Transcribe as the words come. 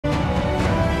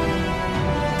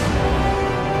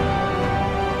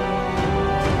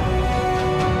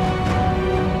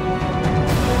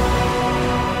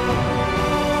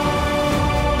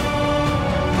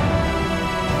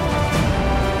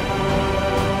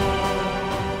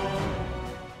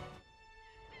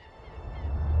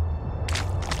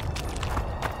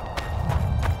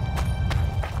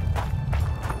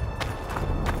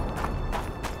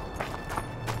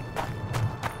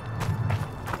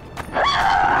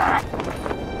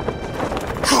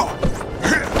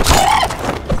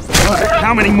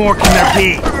How many more can there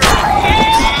be?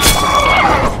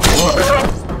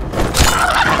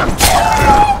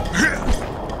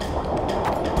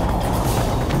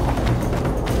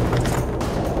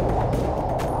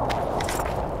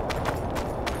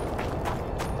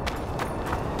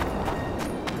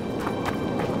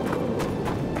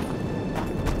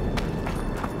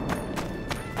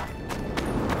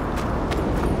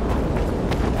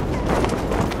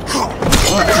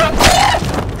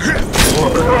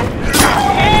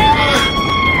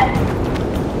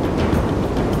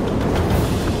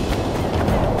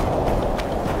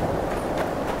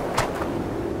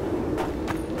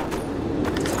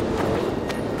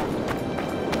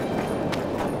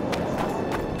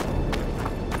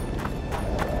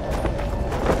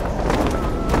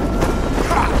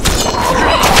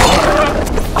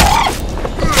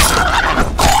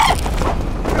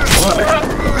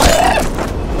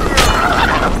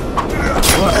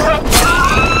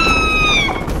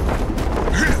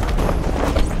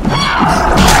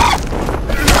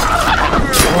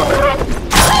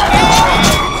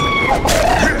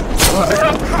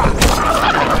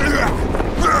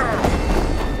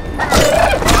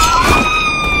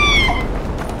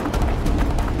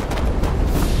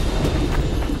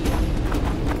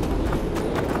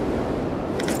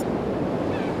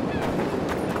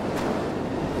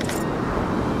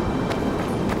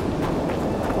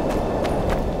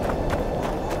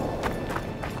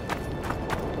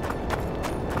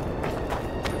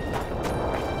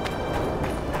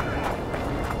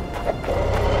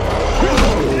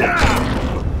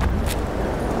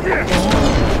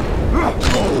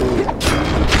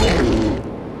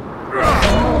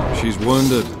 She's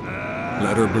wounded.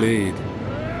 Let her bleed.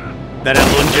 Better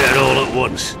lunge at her all at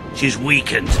once. She's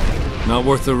weakened. Not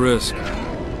worth the risk.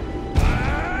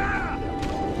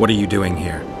 What are you doing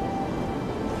here?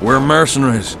 We're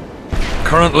mercenaries.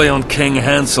 Currently on King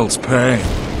Hansel's pay.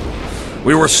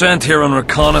 We were sent here on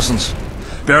reconnaissance.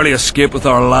 Barely escaped with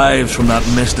our lives from that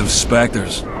mist of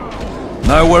spectres.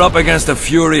 Now we're up against a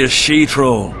furious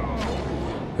she-troll.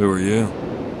 Who are you?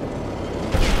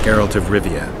 Geralt of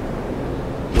Rivia.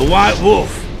 The White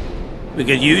Wolf. We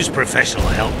could use professional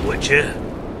help, Witcher.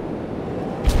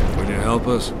 Will you help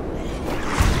us?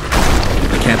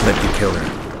 I can't let you kill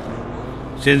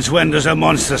her. Since when does a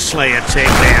monster slayer take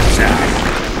their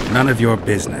side? None of your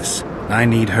business. I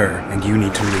need her, and you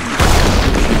need to leave.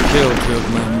 She killed two of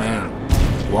my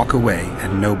men. Walk away,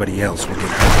 and nobody else will get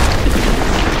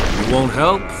hurt. You won't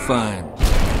help? Fine.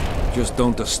 Just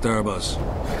don't disturb us.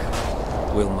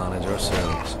 We'll manage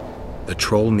ourselves. The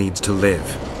troll needs to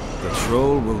live. The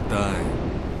troll will die.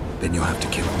 Then you'll have to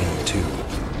kill me, too.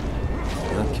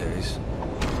 In that case...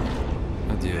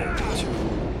 adieu, Witcher.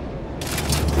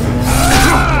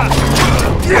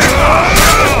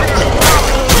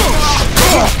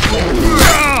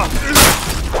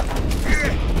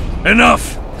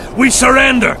 Enough! We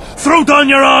surrender! Throw down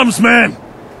your arms, men!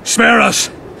 Spare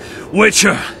us!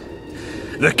 Witcher,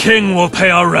 the king will pay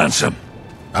our ransom.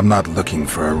 I'm not looking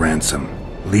for a ransom.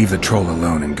 Leave the troll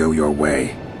alone and go your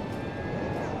way.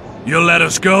 You'll let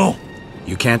us go?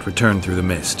 You can't return through the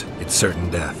mist. It's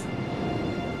certain death.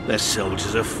 We're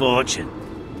soldiers of fortune.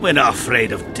 We're not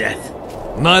afraid of death.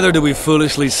 Neither do we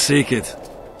foolishly seek it.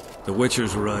 The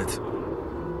Witcher's right.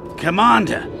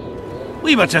 Commander,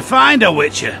 we were to find a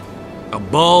Witcher. A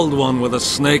bald one with a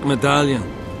snake medallion.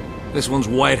 This one's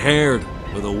white-haired,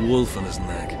 with a wolf on his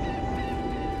neck.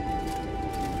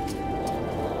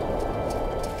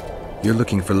 You're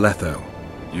looking for Letho.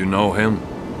 You know him?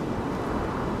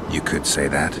 You could say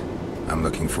that. I'm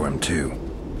looking for him too.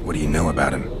 What do you know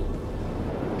about him?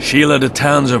 Sheila de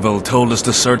Tangerville told us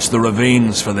to search the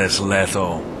ravines for this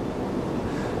Letho.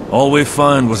 All we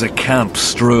found was a camp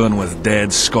strewn with dead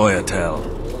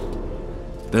Scoia'tael.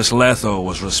 This Letho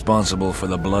was responsible for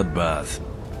the bloodbath,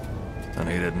 and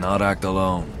he did not act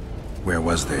alone. Where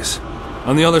was this?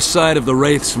 On the other side of the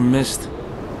Wraith's Mist.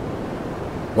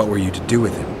 What were you to do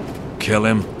with him? Kill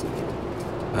him,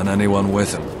 and anyone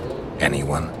with him.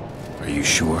 Anyone? Are you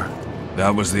sure?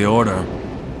 That was the order.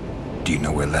 Do you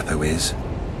know where Letho is?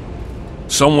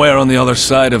 Somewhere on the other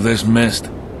side of this mist.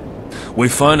 We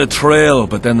found a trail,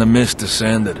 but then the mist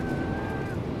descended.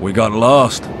 We got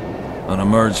lost, and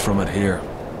emerged from it here.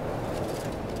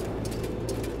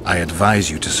 I advise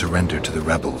you to surrender to the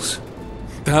rebels.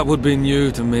 That would be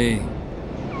new to me.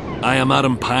 I am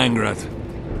Adam Pangrat,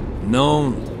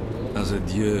 known as a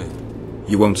Dieu.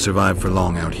 You won't survive for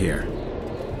long out here.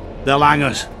 They'll hang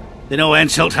us. They know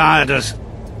Henselt hired us.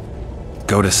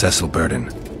 Go to Cecil Burden.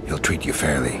 He'll treat you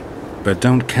fairly. But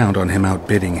don't count on him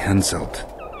outbidding Henselt.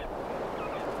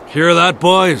 Hear that,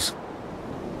 boys?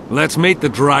 Let's meet the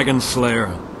Dragon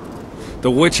Slayer. The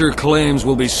Witcher claims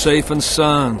we'll be safe and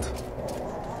sound.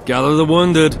 Gather the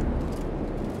wounded.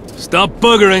 Stop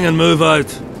buggering and move out.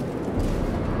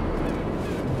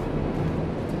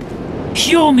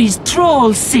 Humi's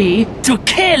trolls say to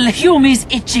kill Humi's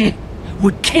itchy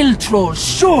would kill trolls,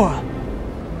 sure.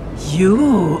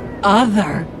 You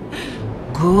other.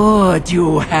 Good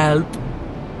you help.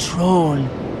 Troll,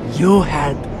 you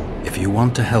help. If you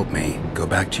want to help me, go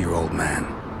back to your old man.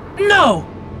 No!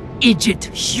 Idjit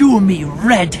Humi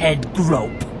redhead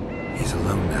grope. He's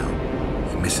alone now.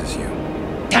 He misses you.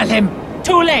 Tell him,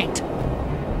 too late!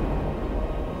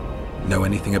 Know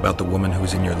anything about the woman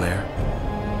who's in your lair?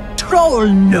 Troll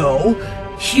no.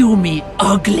 Humi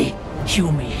ugly.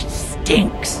 Humi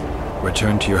stinks.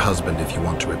 Return to your husband if you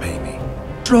want to repay me.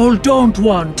 Troll don't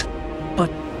want,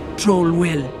 but Troll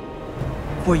will.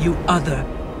 For you other,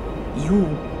 you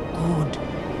good.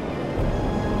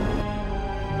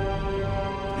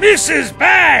 Mrs.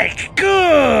 Back!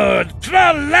 Good!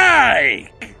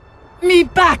 Troll-like! Me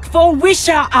back for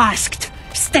Wisha asked.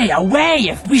 Stay away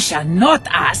if Wisha not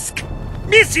ask.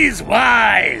 Mrs.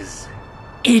 Wise!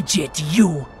 Idjit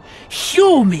you.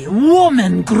 Humi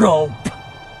woman grope.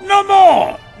 No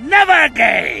more! Never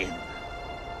again!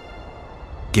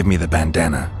 Give me the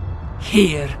bandana.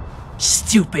 Here,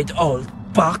 stupid old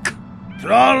buck.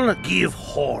 Troll give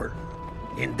horn.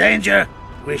 In danger,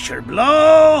 wisher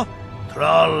blow,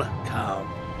 troll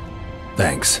come.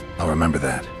 Thanks. I'll remember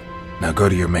that. Now go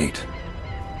to your mate.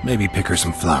 Maybe pick her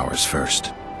some flowers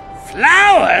first.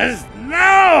 Flowers?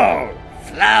 No!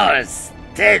 Flowers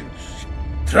stench.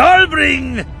 Troll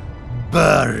bring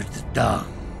bird dung.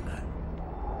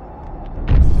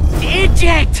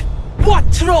 Eject!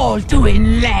 What troll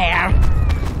doing lair?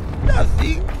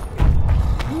 Nothing.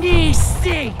 Me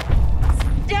see.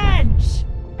 Stench!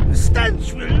 The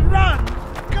stench will run.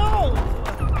 Go!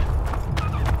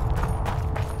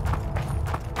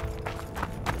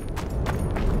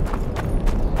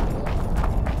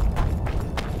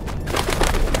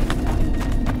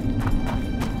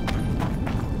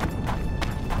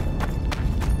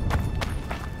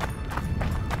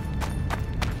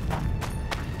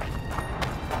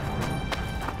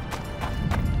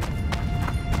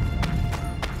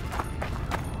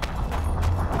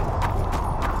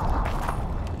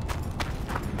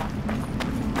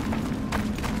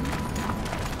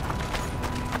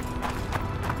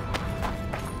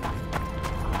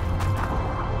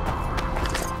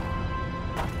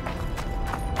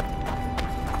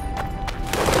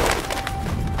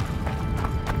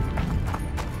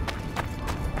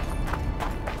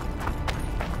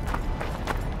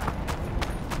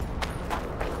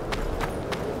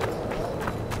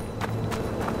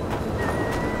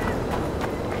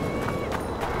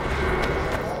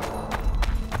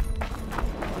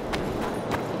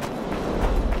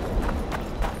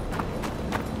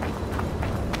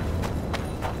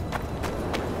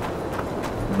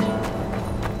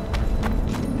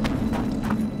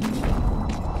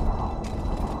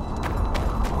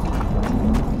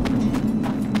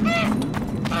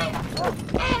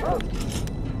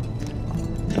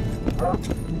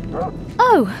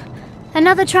 Oh,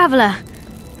 another traveller.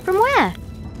 From where?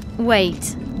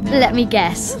 Wait, let me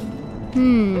guess.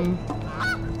 From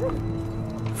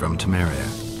Temeria.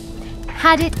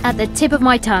 Had it at the tip of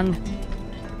my tongue.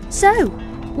 So,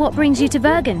 what brings you to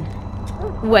Bergen?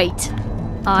 Wait,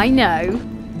 I know.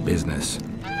 Business.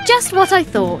 Just what I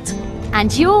thought.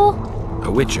 And you're...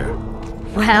 A witcher.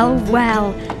 Well,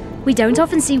 well. We don't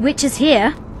often see witches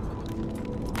here.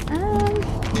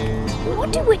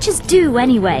 What do witches do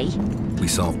anyway? We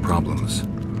solve problems.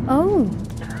 Oh,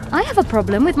 I have a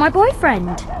problem with my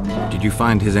boyfriend. Did you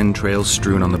find his entrails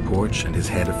strewn on the porch and his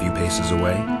head a few paces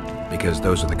away? Because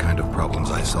those are the kind of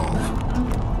problems I solve.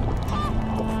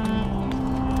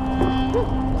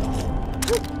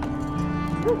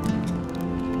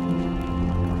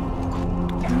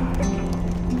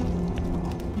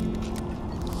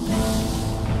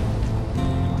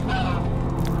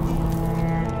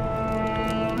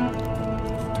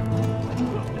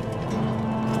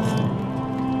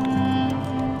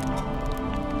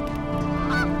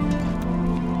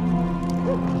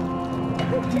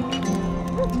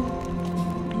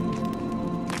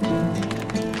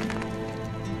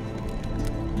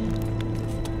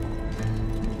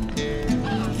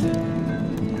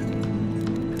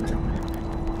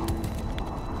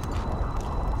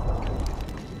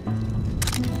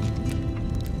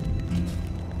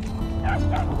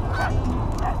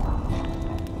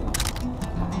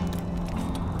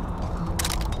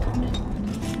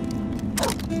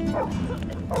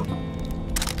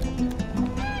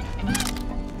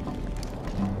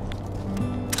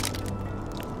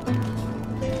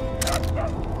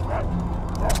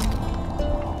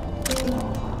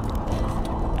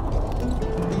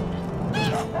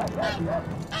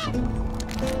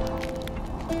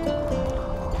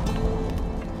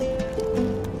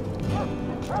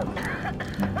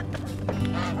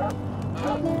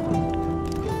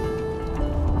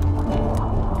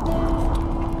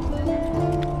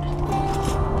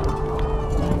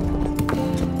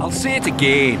 it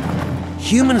again.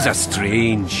 Humans are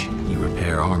strange. You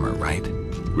repair armor, right?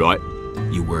 Right.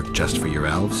 You work just for your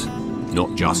elves?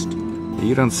 Not just.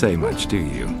 You don't say much, do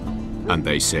you? And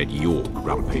they said you're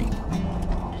grumpy.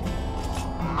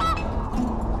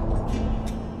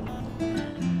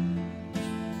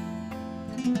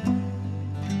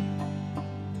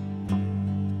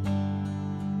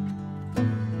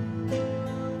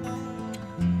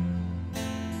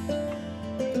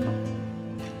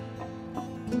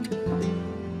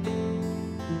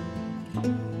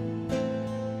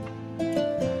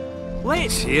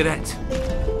 Let's hear it.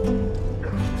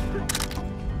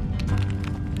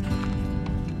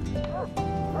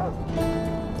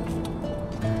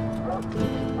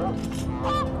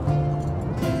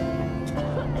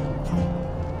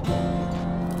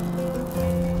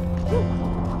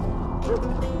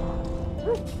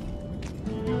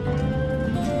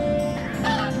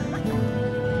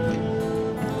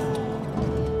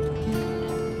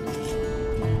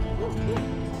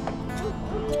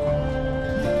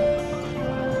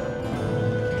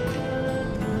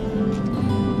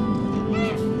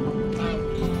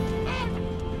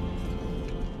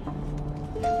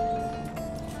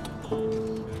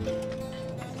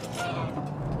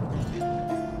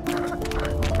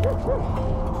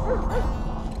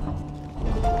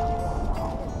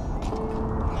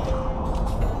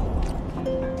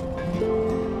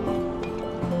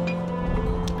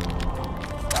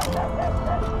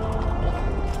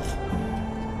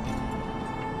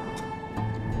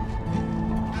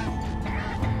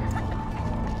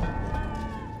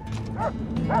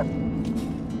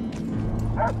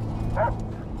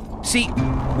 See,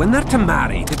 when they're to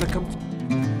marry, they become...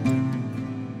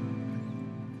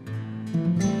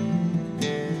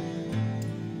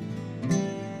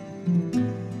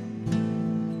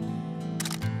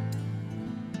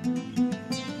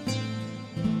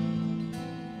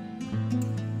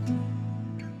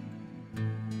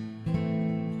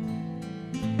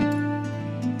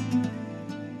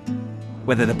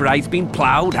 Whether the bride's been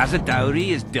ploughed, has a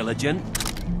dowry, is diligent.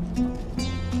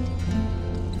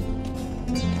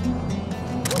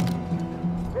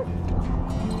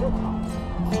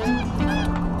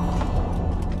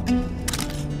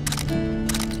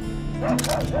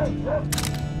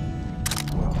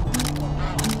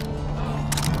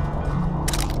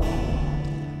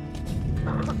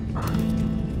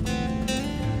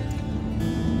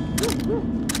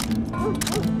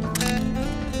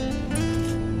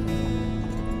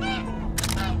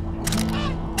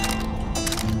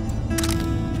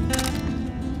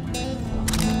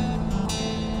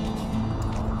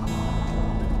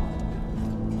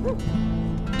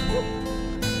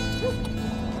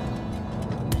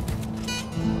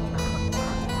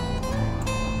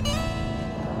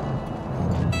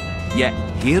 Yet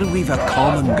here we've a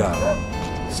common girl,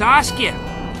 Saskia,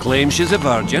 claims she's a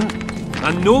virgin,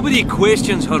 and nobody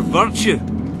questions her virtue.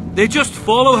 They just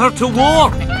follow her to war,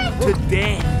 to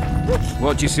death.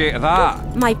 What do you say to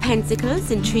that? My pensacles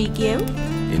intrigue you?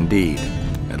 Indeed.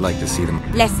 I'd like to see them.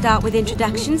 Let's start with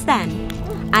introductions then.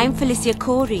 I'm Felicia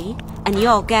Corey, and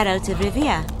you're Geralt of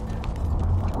Rivia.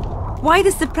 Why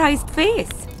the surprised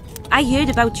face? I heard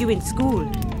about you in school.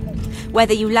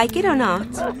 Whether you like it or not,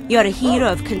 you're a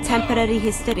hero of contemporary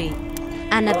history.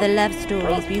 And of the love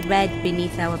stories we read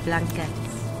beneath our blankets.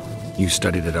 You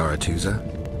studied at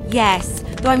Aretusa? Yes,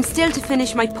 though I'm still to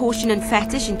finish my potion and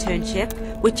fetish internship,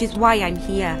 which is why I'm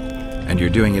here. And you're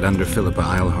doing it under Philippa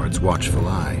Eilhardt's watchful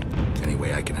eye. Any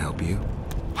way I can help you?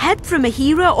 Help from a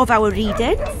hero of our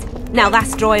readings? Now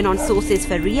that's drawing on sources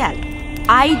for real.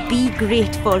 I'd be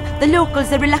grateful. The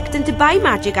locals are reluctant to buy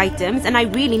magic items, and I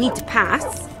really need to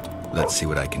pass. Let's see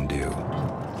what I can do.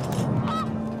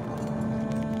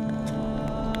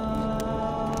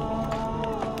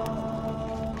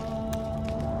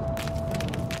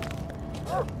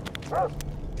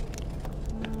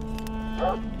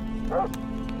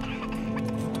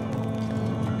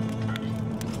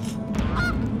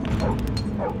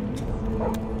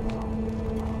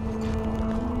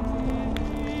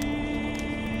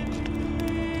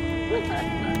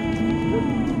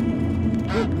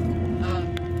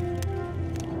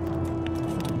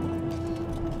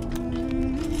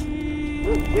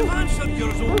 You've answered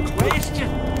your own question.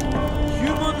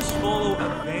 Humans follow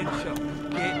adventure,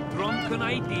 get drunk on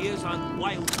ideas, and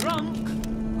while drunk,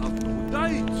 have no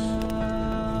doubts.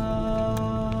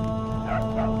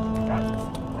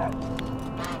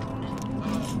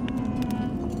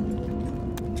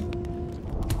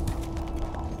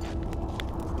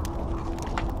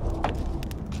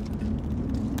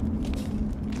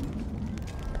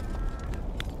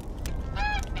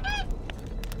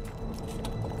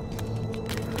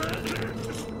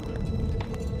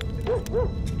 They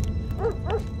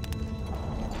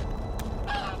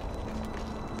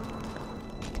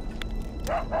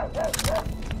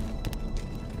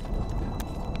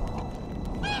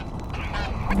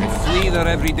flee their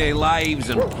everyday lives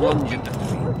and plunge into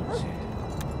dreams.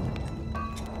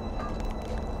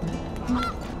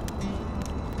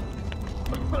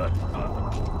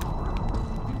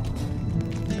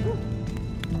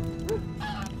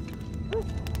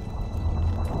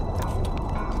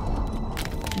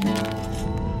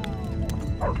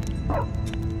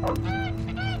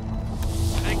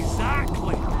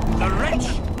 Exactly. The rich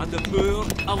and the poor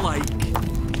alike.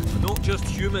 Not just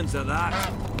humans at that.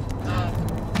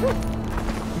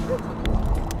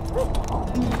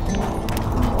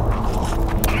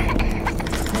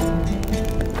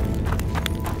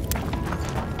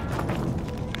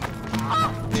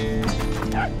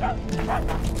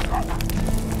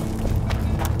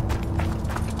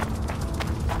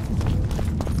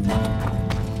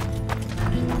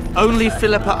 Only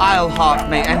Philippa Eilhart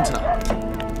may enter.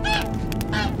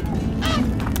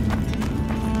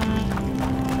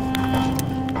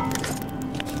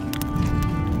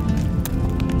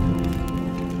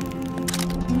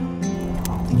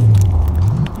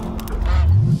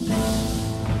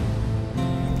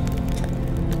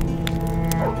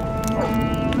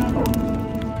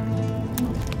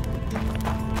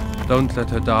 Don't let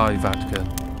her die, Vatkin.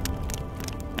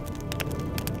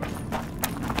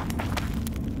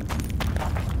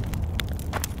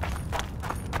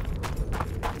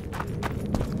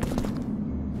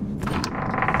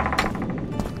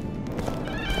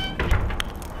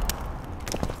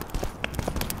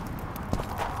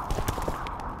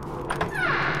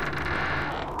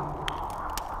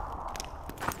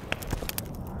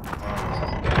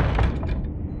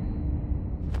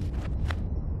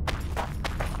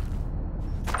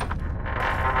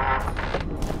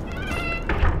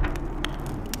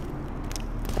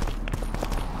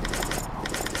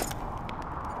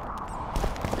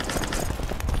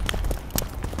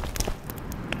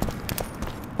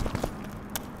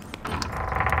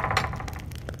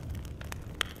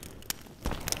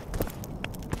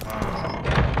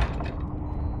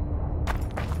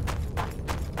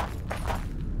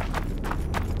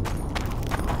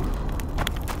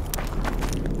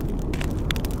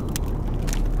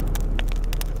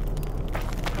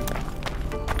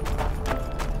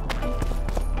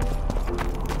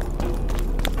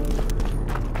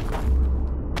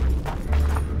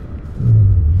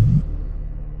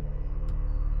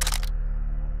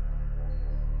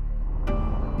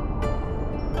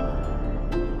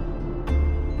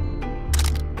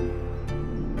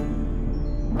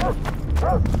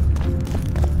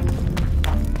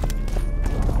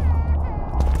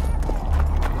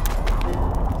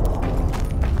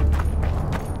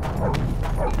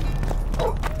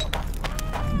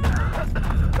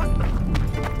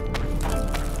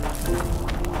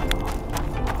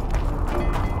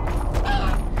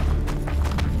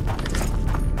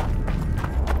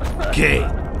 Okay.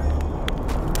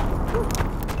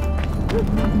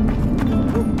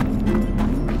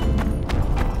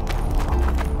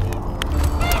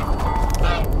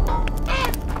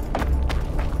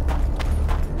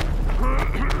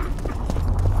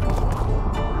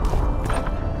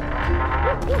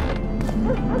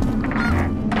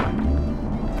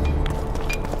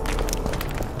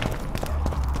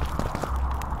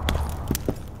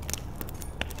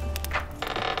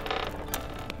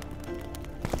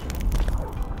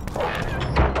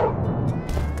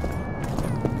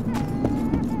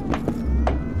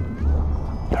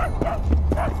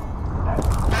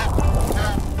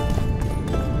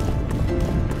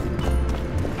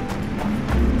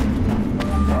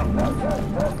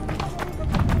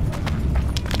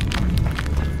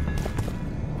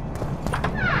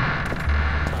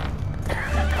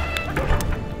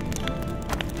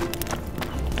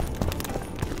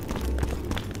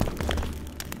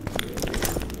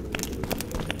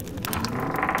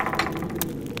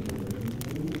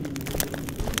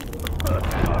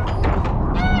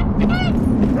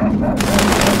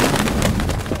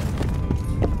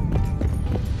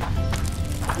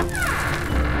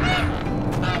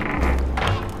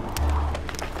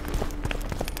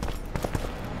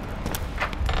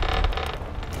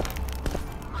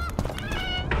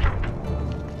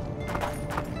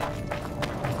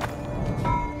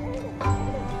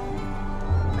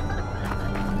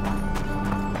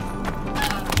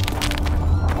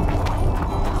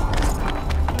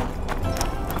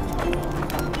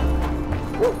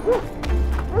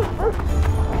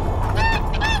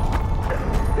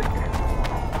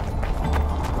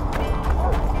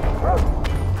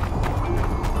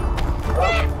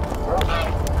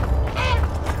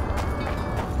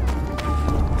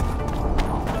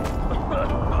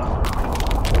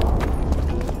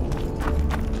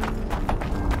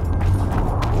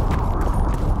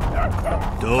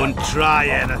 try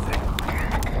anything.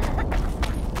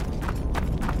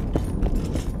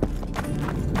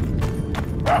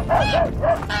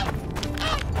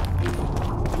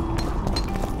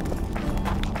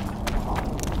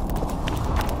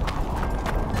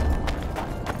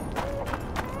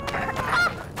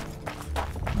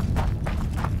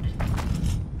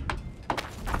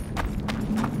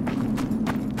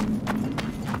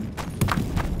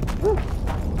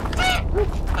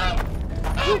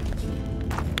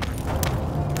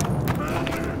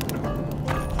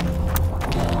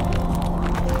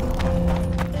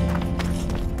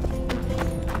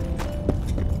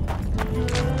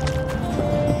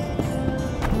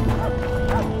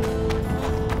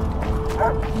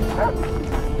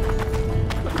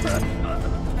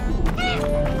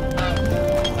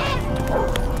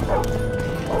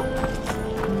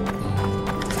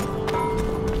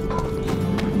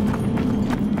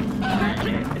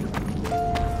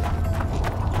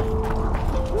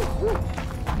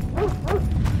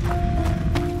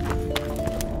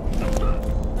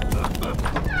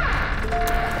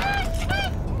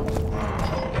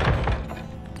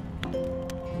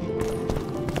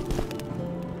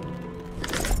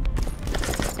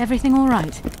 Everything all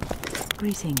right?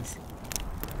 Greetings.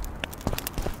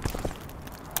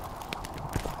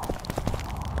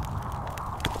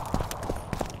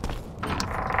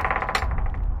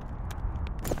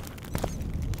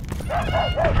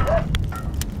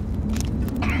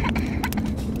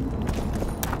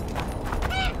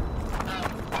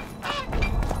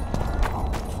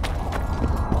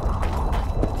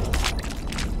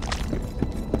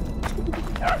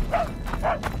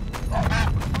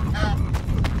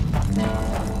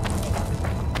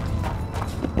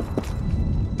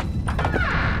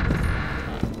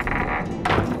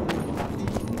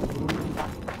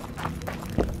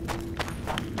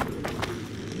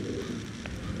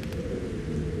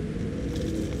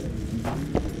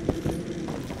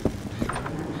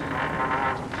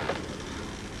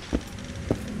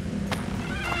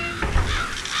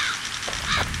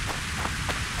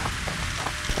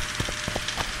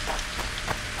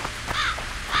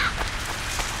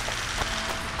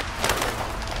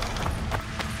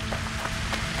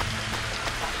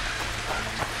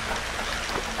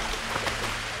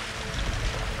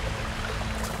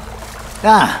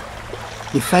 Ah,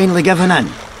 you've finally given in.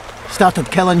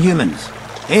 Started killing humans.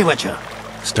 Eh, Witcher?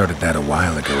 Started that a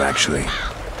while ago, actually.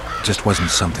 Just wasn't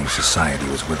something society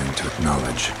was willing to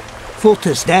acknowledge.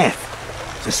 Fortis death.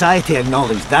 Society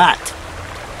acknowledged that.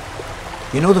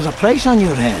 You know there's a price on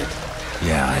your head.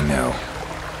 Yeah, I know.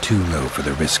 Too low for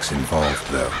the risks involved,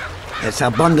 though. It's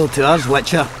a bundle to us,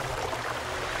 Witcher.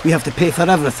 We have to pay for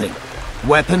everything.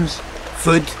 Weapons,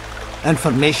 food,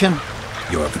 information.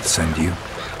 Jorvith send you?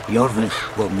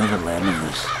 Jorvith will never learn of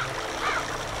this.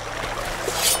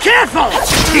 Careful!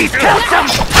 He's killed some!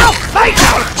 I'll fight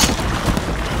him!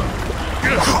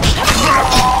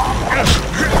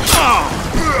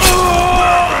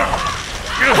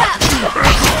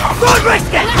 Don't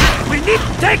risk it! We need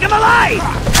to take him alive!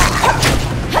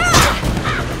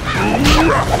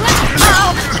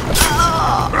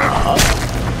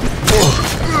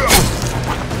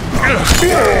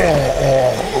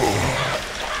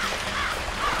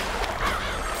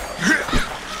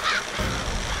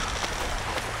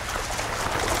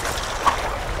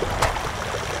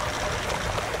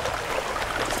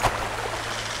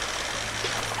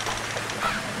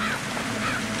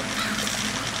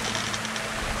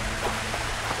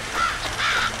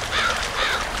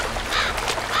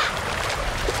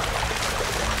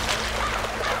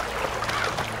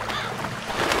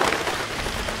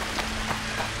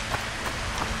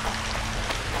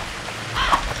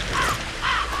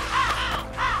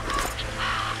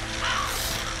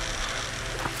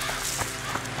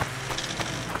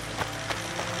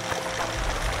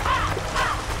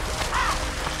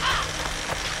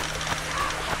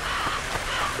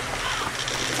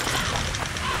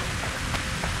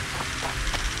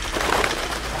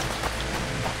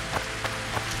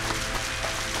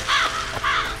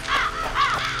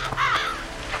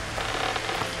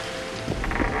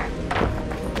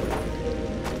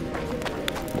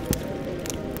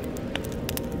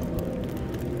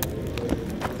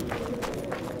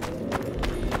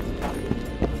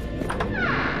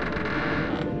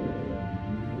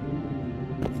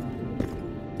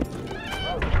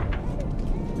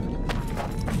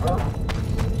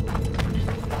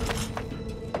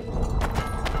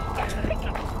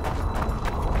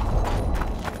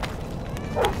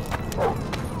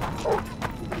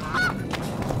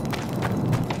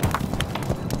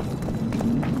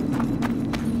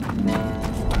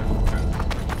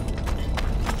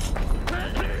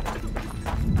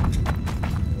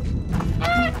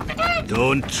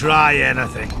 Don't try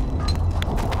anything.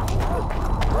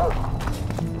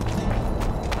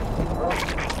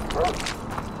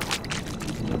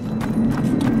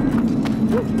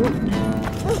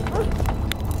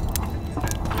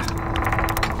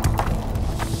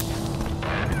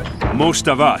 Most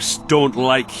of us don't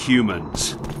like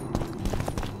humans.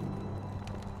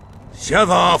 Shove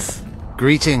off!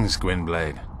 Greetings,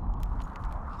 Gwynblade.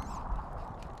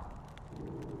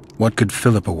 What could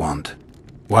Philippa want?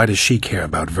 Why does she care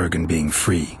about Vergen being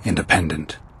free,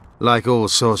 independent? Like all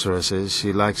sorceresses,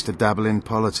 she likes to dabble in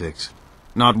politics.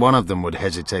 Not one of them would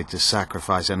hesitate to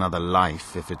sacrifice another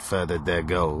life if it furthered their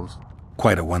goals.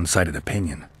 Quite a one-sided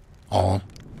opinion. All?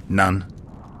 None?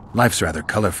 Life's rather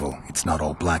colorful. It's not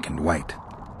all black and white.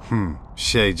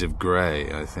 Shades of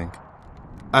grey, I think.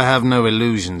 I have no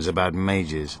illusions about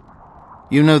mages.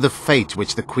 You know the fate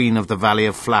which the Queen of the Valley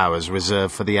of Flowers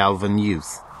reserved for the elven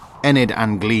youth. Enid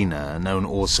Anglina, known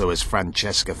also as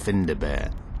Francesca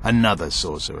Finderbear, another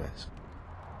sorceress.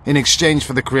 In exchange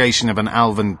for the creation of an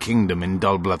elven kingdom in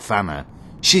Dol Blathanna,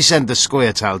 she sent the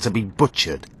Scoia'tael to be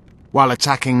butchered, while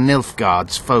attacking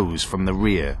Nilfgaard's foes from the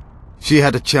rear. She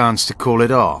had a chance to call it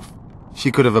off.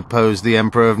 She could have opposed the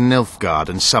Emperor of Nilfgaard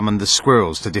and summoned the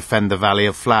squirrels to defend the Valley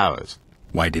of Flowers.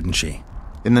 Why didn't she?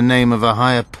 In the name of a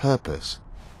higher purpose.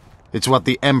 It's what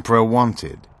the Emperor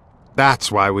wanted.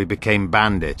 That's why we became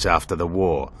bandits after the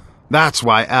war. That's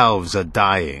why elves are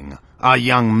dying, our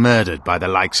young murdered by the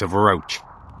likes of Roach.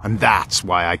 And that's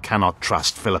why I cannot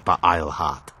trust Philippa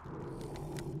Eilhart.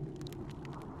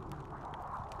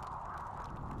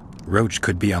 Roach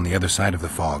could be on the other side of the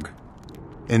fog.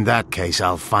 In that case,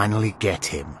 I'll finally get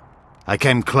him. I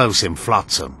came close in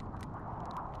Flotsam.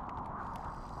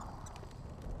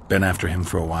 Been after him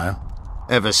for a while?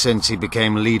 Ever since he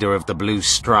became leader of the Blue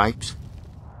Stripes.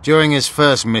 During his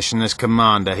first mission as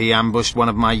commander, he ambushed one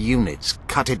of my units,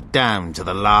 cut it down to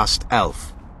the last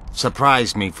elf.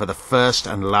 Surprised me for the first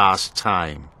and last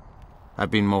time. I've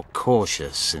been more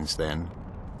cautious since then.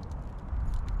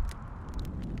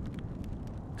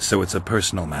 So it's a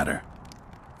personal matter.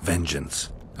 Vengeance.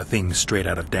 A theme straight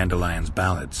out of Dandelion's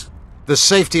ballads. The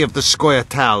safety of the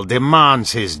Scoia'tael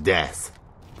demands his death.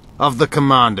 Of the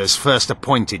commanders first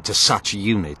appointed to such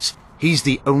units, he's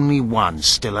the only one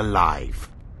still alive.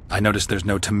 I noticed there's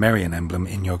no Temerian emblem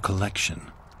in your collection.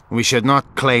 We should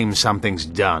not claim something's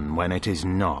done when it is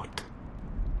not.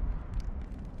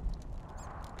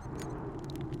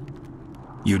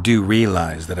 You do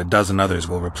realize that a dozen others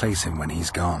will replace him when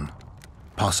he's gone.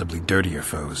 Possibly dirtier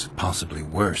foes, possibly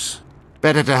worse.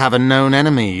 Better to have a known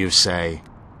enemy, you say?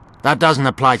 That doesn't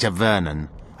apply to Vernon.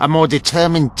 A more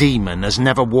determined demon has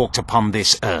never walked upon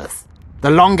this earth.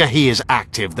 The longer he is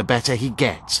active, the better he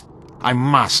gets. I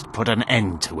must put an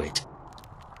end to it.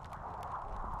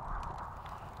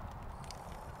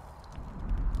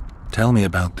 Tell me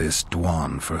about this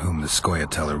Dwan for whom the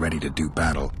Scoia'tael are ready to do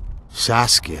battle.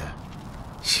 Saskia.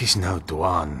 She's no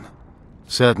Dwan.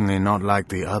 Certainly not like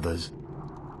the others.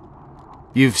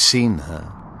 You've seen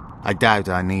her. I doubt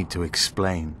I need to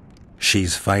explain.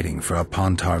 She's fighting for a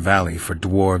Pontar Valley for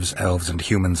dwarves, elves, and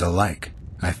humans alike.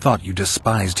 I thought you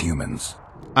despised humans.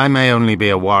 I may only be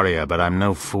a warrior, but I'm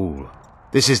no fool.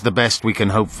 This is the best we can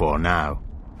hope for now,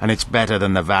 and it's better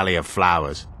than the Valley of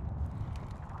Flowers.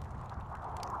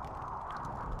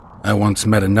 I once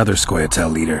met another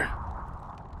Scoia'tael leader.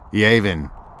 Yavin.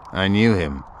 I knew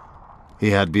him.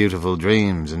 He had beautiful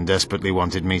dreams and desperately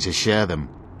wanted me to share them.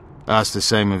 Asked the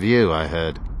same of you, I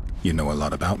heard. You know a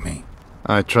lot about me.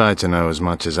 I try to know as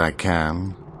much as I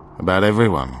can. About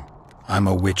everyone. I'm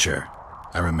a witcher.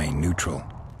 I remain neutral.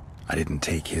 I didn't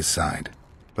take his side.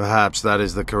 Perhaps that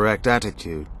is the correct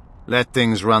attitude. Let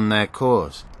things run their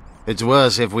course. It's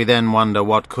worse if we then wonder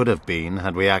what could have been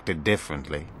had we acted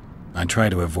differently. I try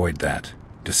to avoid that.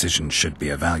 Decisions should be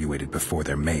evaluated before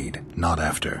they're made, not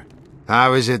after.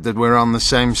 How is it that we're on the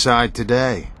same side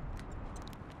today?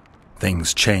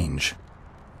 Things change.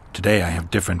 Today I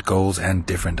have different goals and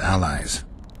different allies.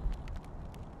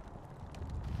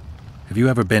 Have you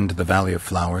ever been to the Valley of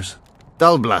Flowers?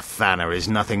 Dol Blathanna is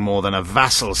nothing more than a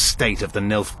vassal state of the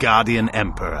Nilfgaardian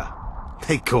Emperor.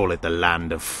 They call it the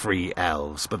land of free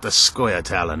elves, but the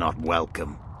Scoia'tael are not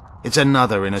welcome. It's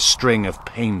another in a string of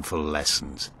painful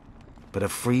lessons. But a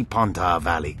free Pontar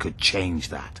Valley could change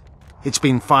that. It's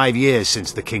been 5 years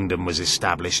since the kingdom was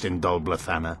established in Dol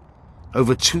Blathanna.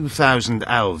 Over 2,000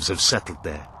 elves have settled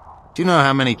there. Do you know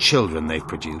how many children they've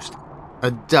produced?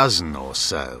 12 or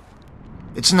so.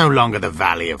 It's no longer the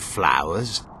Valley of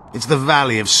Flowers. It's the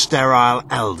Valley of Sterile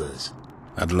Elders.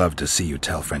 I'd love to see you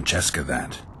tell Francesca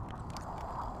that.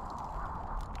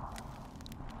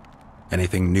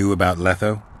 Anything new about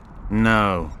Letho?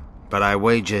 No. but I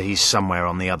wager he's somewhere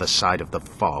on the other side of the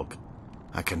fog.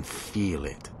 I can feel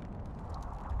it.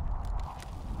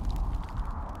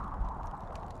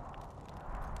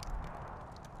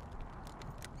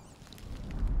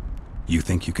 You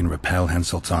think you can repel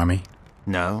Henselt's army?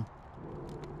 No.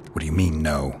 What do you mean,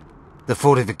 no? The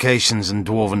fortifications and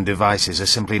dwarven devices are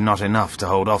simply not enough to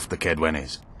hold off the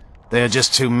Kedwenis. They are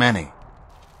just too many.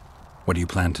 What do you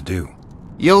plan to do?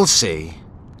 You'll see.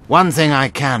 One thing I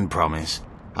can promise.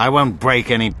 I won't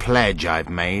break any pledge I've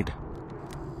made.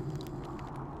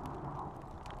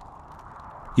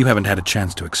 You haven't had a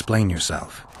chance to explain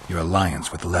yourself. Your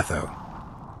alliance with Letho.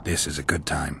 This is a good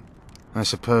time. I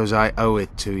suppose I owe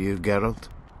it to you, Geralt.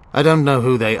 I don't know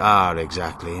who they are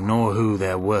exactly, nor who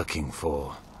they're working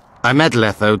for. I met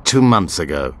Letho 2 months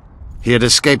ago. He had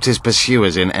escaped his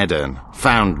pursuers in Edirn,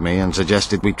 found me and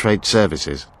suggested we trade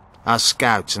services. Our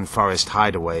scouts and forest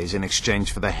hideaways in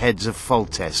exchange for the heads of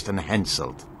Foltest and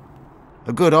Henselt.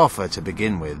 A good offer to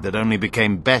begin with that only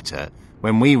became better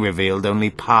when we revealed only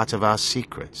part of our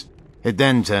secrets. It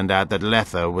then turned out that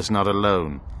Letho was not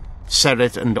alone.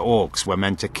 Seret and orcs were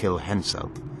meant to kill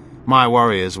Henselt. My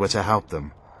warriors were to help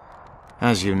them.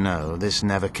 As you know, this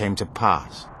never came to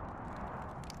pass.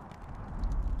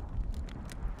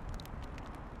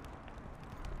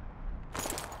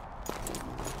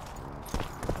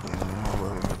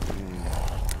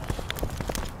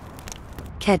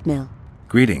 Kedmil.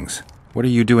 Greetings. What are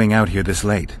you doing out here this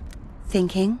late?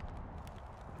 Thinking?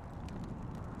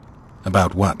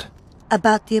 About what?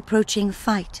 About the approaching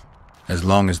fight. As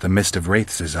long as the mist of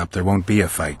wraiths is up, there won't be a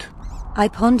fight. I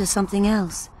ponder something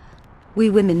else. We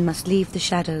women must leave the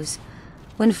shadows.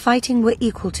 When fighting, we're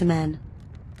equal to men.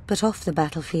 But off the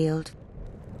battlefield.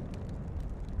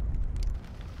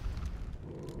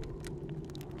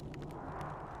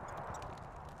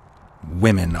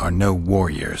 Women are no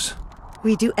warriors.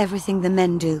 We do everything the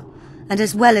men do, and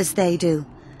as well as they do.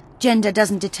 Gender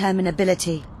doesn't determine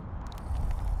ability.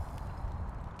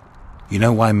 You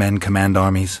know why men command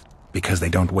armies? Because they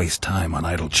don't waste time on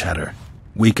idle chatter.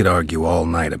 We could argue all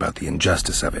night about the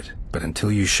injustice of it, but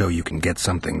until you show you can get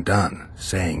something done,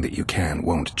 saying that you can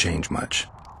won't change much.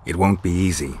 It won't be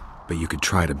easy, but you could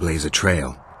try to blaze a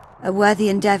trail. A worthy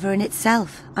endeavor in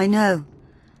itself, I know.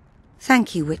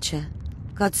 Thank you, Witcher.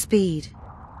 Godspeed.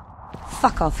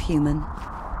 Fuck off, human.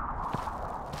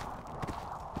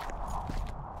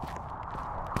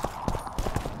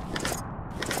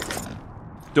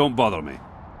 Don't bother me.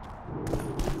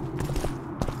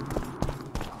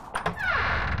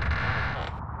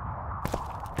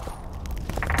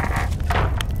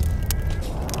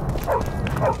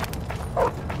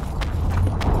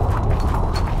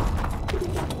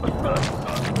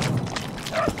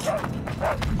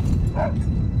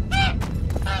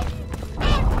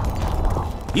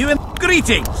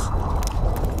 Greetings!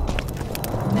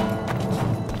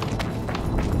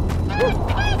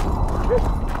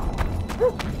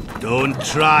 Don't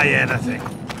try anything.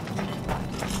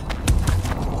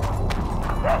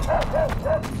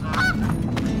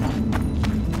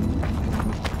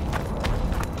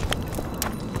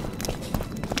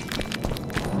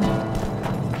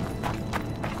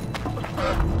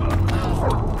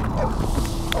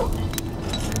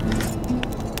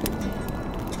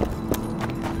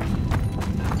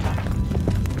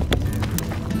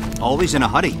 Always in a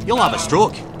hurry. You'll have a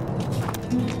stroke.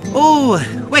 Oh,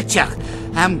 Witcher,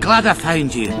 I'm glad I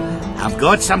found you. I've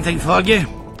got something for you.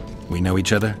 We know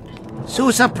each other?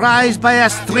 So surprised by a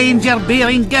stranger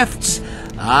bearing gifts.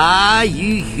 Ah,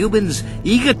 you humans,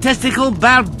 egotistical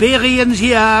barbarians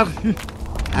you are.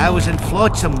 I was in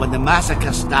Flotsam when the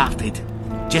massacre started.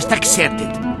 Just accept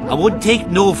it. I won't take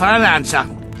no for an answer.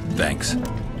 Thanks.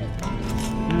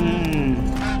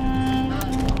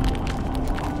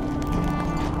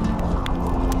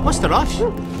 What's the rush?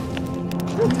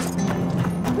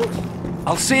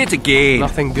 I'll say it again.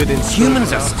 Nothing good in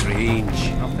Humans are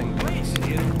strange. Nothing good.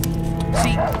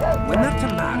 See, when they're to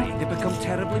marry, they become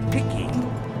terribly picky.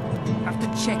 Have to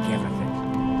check everything.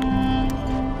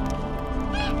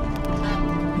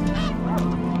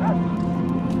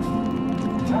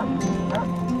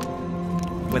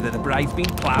 Whether the bride's been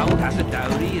ploughed, has a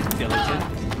dowry, is diligent.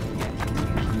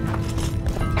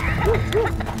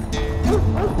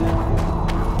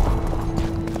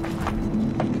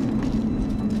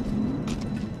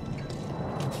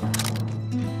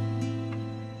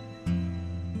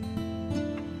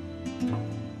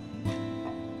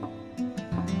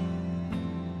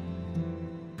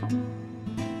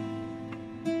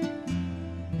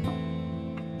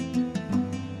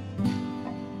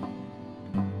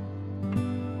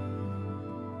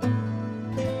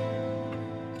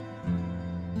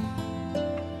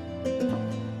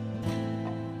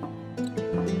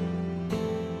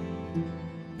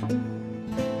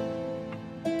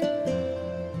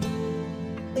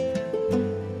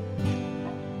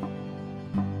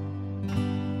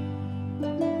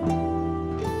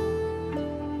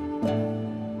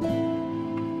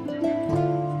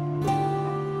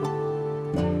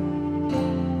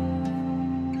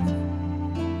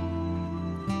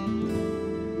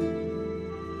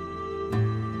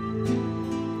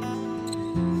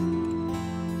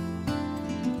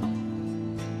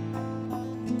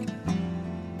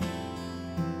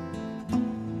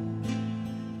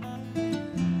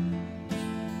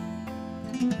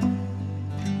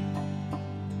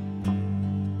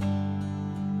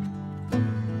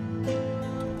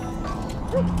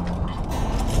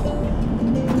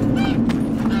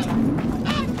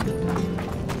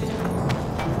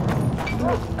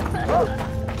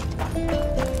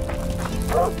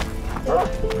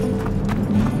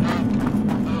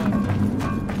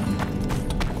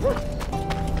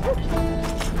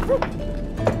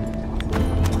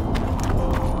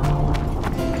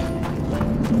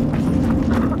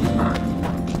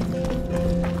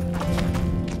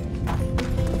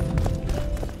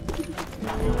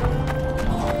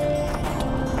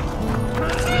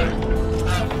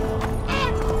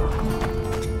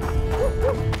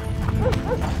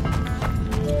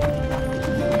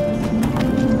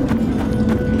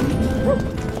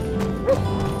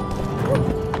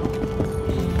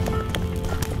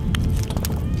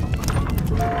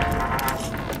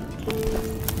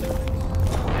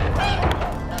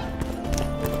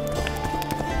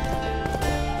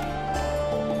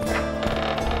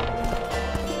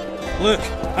 Look,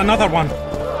 another one.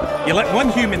 You let one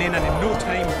human in and in no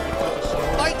time...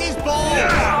 Fight these balls!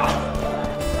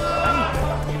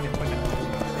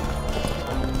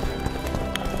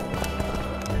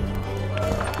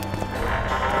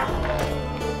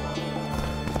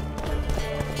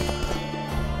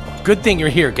 Good thing you're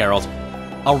here, Geralt.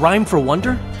 A rhyme for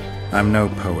wonder? I'm no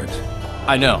poet.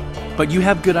 I know, but you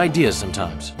have good ideas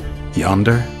sometimes.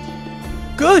 Yonder?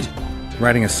 Good!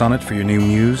 Writing a sonnet for your new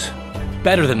muse?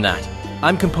 Better than that.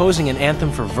 I'm composing an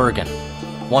anthem for Vergen.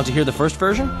 Want to hear the first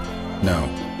version? No.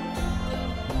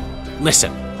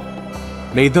 Listen.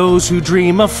 May those who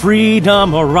dream of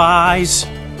freedom arise,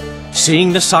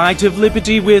 seeing the sight of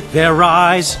liberty with their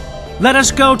eyes. Let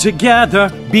us go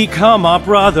together, become our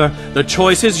brother. The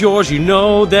choice is yours, you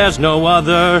know there's no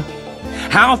other.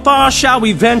 How far shall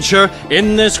we venture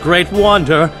in this great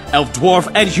wonder? Elf,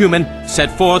 dwarf, and human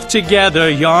set forth together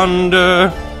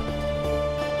yonder.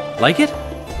 Like it?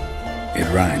 It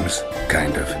rhymes,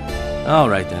 kind of. All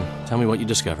right then. Tell me what you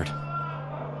discovered.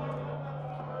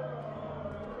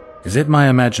 Is it my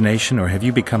imagination, or have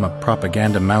you become a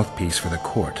propaganda mouthpiece for the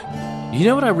court? You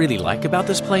know what I really like about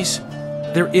this place?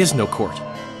 There is no court.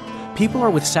 People are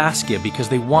with Saskia because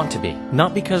they want to be,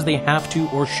 not because they have to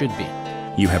or should be.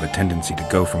 You have a tendency to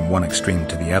go from one extreme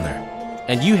to the other.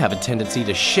 And you have a tendency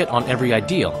to shit on every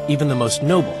ideal, even the most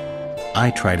noble.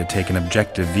 I try to take an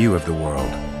objective view of the world.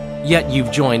 Yet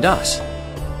you've joined us.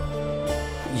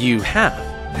 You have,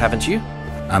 haven't you?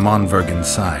 I'm on Vergen's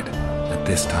side, at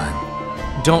this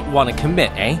time. Don't want to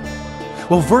commit, eh?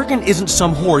 Well, Vergen isn't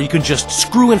some whore you can just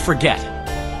screw and forget.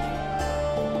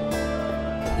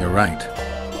 You're right.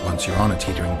 Once you're on a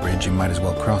teetering bridge, you might as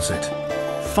well cross it.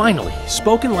 Finally,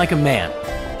 spoken like a man.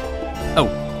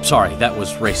 Oh, sorry, that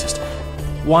was racist.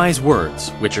 Wise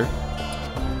words, Witcher.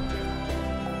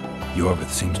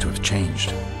 Yorvith seems to have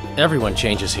changed. Everyone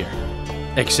changes here.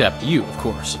 Except you, of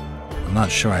course. I'm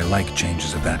not sure I like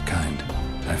changes of that kind.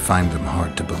 I find them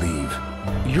hard to believe.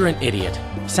 You're an idiot.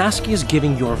 Saskia's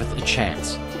giving Yorvith a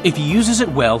chance. If he uses it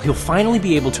well, he'll finally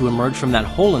be able to emerge from that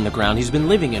hole in the ground he's been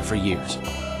living in for years.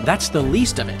 That's the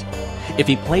least of it. If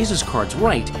he plays his cards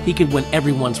right, he could win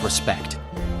everyone's respect.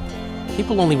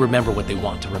 People only remember what they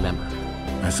want to remember.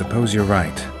 I suppose you're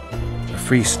right. A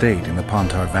free state in the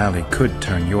Pontar Valley could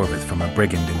turn Yorvith from a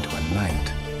brigand into a knight.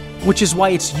 Which is why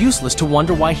it's useless to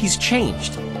wonder why he's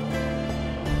changed.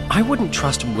 I wouldn't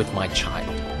trust him with my child.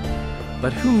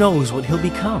 But who knows what he'll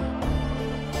become?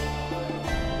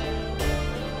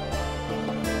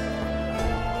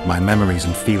 My memories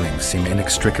and feelings seem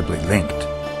inextricably linked.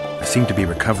 I seem to be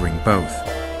recovering both.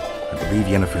 I believe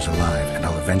Yennefer's alive, and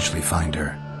I'll eventually find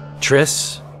her.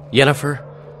 Triss, Yennefer,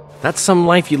 that's some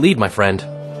life you lead, my friend.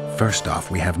 First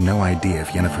off, we have no idea if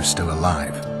Yennefer's still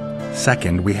alive.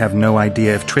 Second, we have no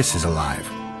idea if Triss is alive.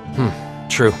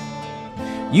 True.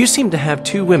 You seem to have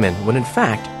two women, when in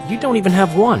fact, you don't even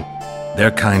have one.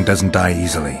 Their kind doesn't die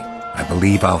easily. I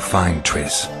believe I'll find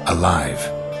Triss, alive.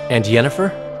 And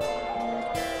Yennefer?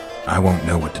 I won't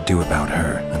know what to do about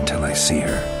her until I see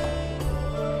her.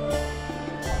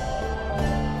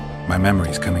 My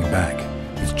memory's coming back.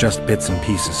 It's just bits and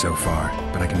pieces so far,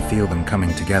 but I can feel them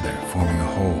coming together, forming a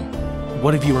whole.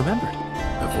 What have you remembered?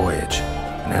 A voyage,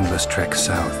 an endless trek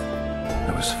south.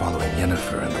 I was following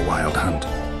Yennefer and the Wild Hunt.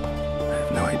 I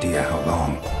have no idea how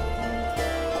long.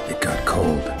 It got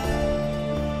cold.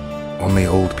 Only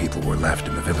old people were left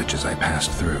in the villages I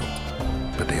passed through,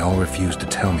 but they all refused to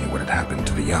tell me what had happened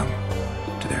to the young,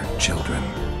 to their children.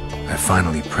 I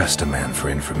finally pressed a man for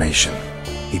information.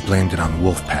 He blamed it on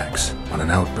wolf packs, on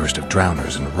an outburst of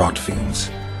drowners and rot fiends.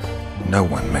 No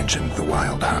one mentioned the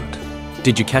Wild Hunt.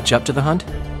 Did you catch up to the hunt?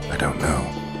 I don't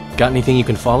know. Got anything you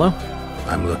can follow?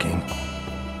 I'm looking.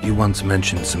 You once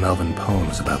mentioned some elven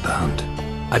poems about the hunt.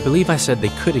 I believe I said they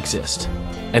could exist,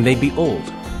 and they'd be old.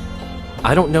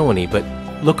 I don't know any, but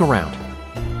look around.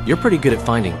 You're pretty good at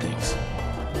finding things.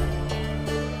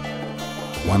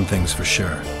 One thing's for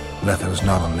sure. Letho's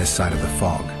not on this side of the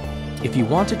fog. If you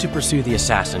wanted to pursue the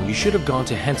assassin, you should have gone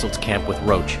to Henselt's camp with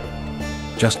Roach.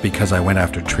 Just because I went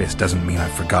after Triss doesn't mean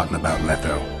I've forgotten about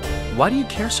Letho. Why do you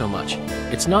care so much?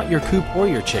 It's not your coop or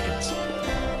your chickens.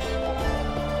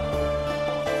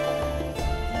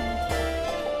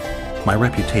 My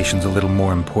reputation's a little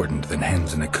more important than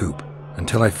hens in a coop.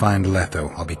 Until I find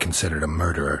Letho, I'll be considered a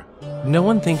murderer. No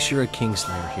one thinks you're a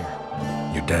kingslayer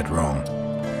here. You're dead wrong.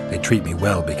 They treat me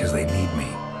well because they need me.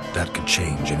 That could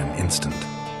change in an instant.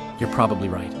 You're probably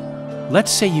right.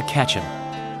 Let's say you catch him.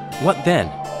 What then?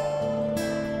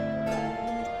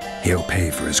 He'll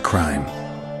pay for his crime.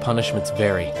 Punishments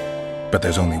vary. But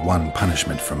there's only one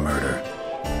punishment for murder.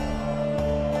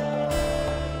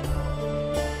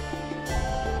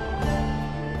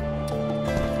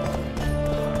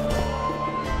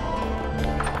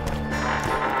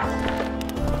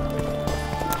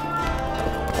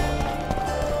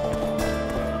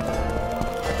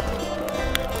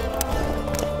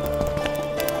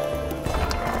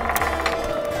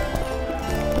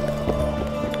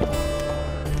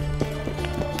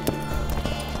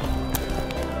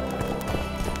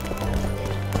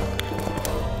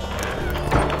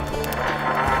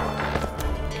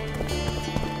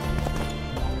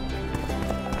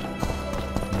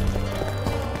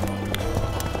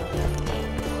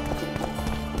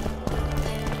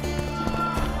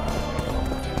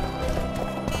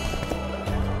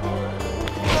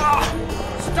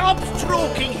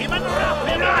 Stroking him and wrap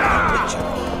him up!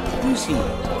 Who's he?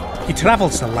 He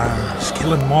travels the lands,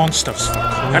 killing monsters for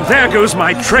coin. And there goes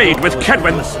my trade with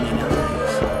Kedwin.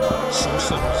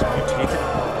 Sorcerers mutated.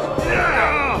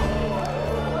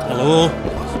 Hello?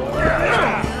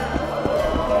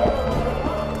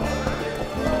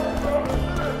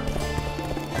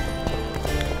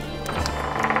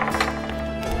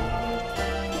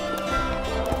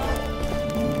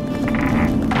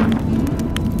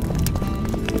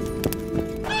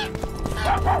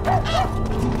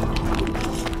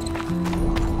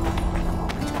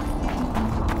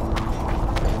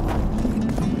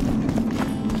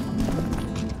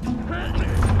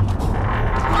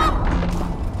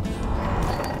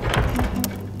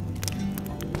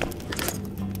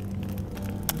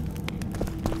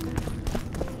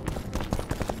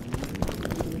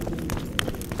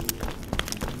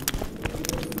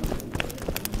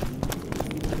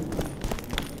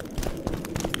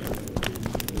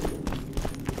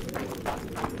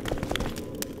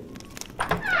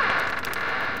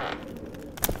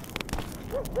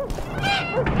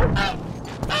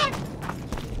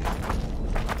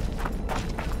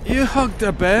 You hugged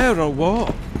a bear or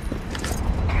what?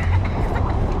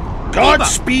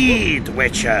 Godspeed,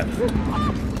 Witcher!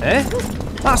 Eh?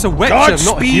 That's a Witcher,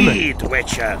 not a human. Godspeed,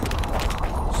 Witcher!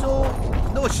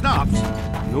 So, no snaps?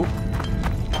 Nope.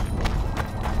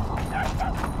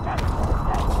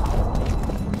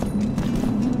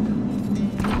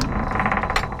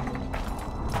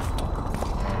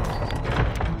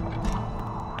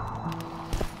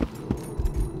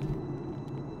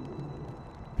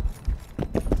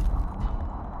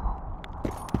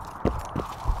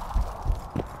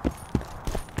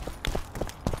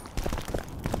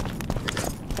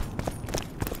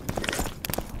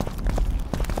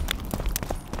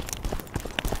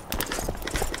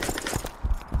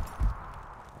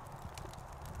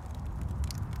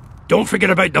 Don't forget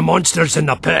about the monsters in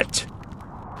the pit.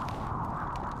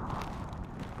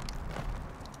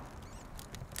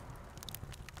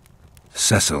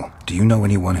 Cecil, do you know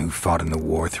anyone who fought in the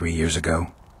war 3 years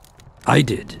ago? I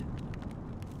did.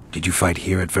 Did you fight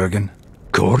here at Vergen?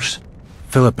 Course.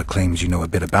 Philippa claims you know a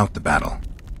bit about the battle.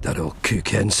 That old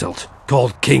cook insult,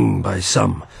 called king by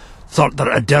some, thought that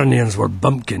Adernians were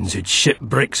bumpkins who'd ship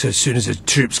bricks as soon as his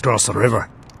troops crossed the river.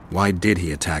 Why did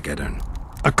he attack Edirn?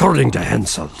 According to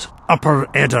Henselt, Upper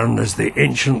Edirn is the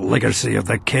ancient legacy of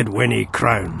the Kedwini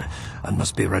crown and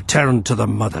must be returned to the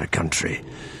mother country.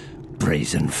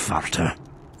 Brazen farter.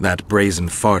 That brazen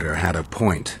farter had a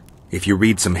point. If you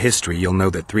read some history, you'll know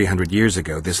that 300 years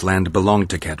ago this land belonged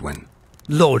to Kedwin.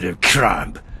 Load of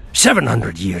crab.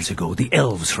 700 years ago the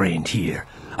elves reigned here,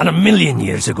 and 1,000,000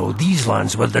 years ago these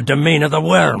lands were the domain of the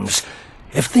worms.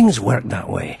 If things worked that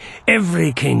way,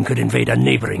 every king could invade a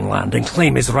neighbouring land and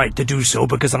claim his right to do so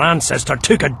because an ancestor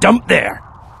took a dump there.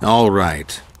 All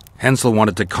right. Hensel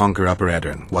wanted to conquer Upper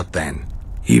Edirn. What then?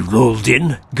 He rolled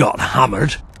in, got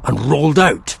hammered, and rolled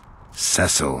out.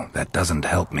 Cecil, that doesn't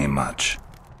help me much.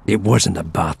 It wasn't a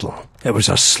battle. It was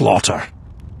a slaughter.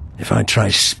 If I try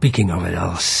speaking of it,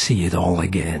 I'll see it all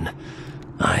again.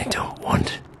 I don't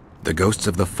want... The ghosts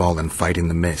of the fallen fight in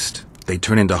the mist. They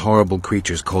turn into horrible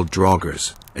creatures called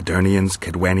Draugrs. Eternians,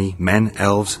 Kedweni, men,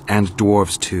 elves, and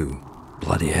dwarves too.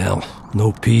 Bloody hell.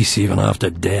 No peace even after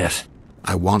death.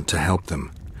 I want to help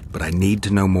them, but I need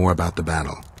to know more about the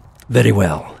battle. Very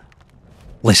well.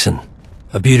 Listen.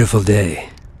 A beautiful day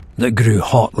that grew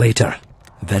hot later.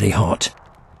 Very hot.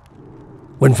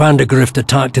 When Vandegrift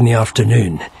attacked in the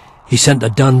afternoon, he sent a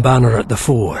dun banner at the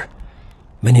fore.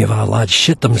 Many of our lads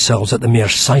shit themselves at the mere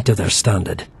sight of their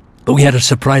standard, but we had a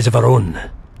surprise of our own.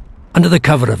 Under the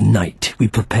cover of night, we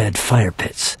prepared fire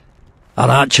pits. Our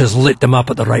archers lit them up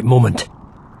at the right moment.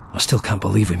 I still can't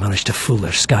believe we managed to fool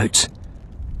their scouts.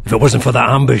 If it wasn't for that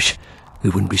ambush, we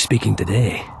wouldn't be speaking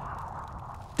today.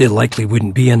 They likely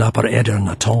wouldn't be in Upper Edirn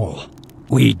at all.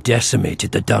 We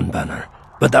decimated the dun banner,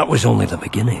 but that was only the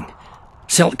beginning.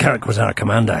 Seltkirk was our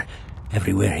commander.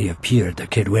 Everywhere he appeared, the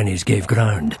Kedwenis gave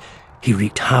ground. He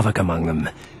wreaked havoc among them.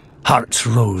 Hearts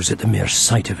rose at the mere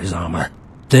sight of his armour.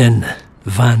 Then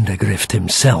Vandegrift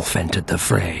himself entered the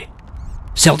fray.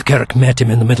 Seltkirk met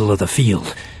him in the middle of the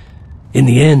field. In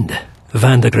the end,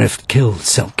 Vandegrift killed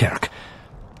Seltkirk.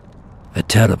 A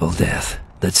terrible death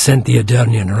that sent the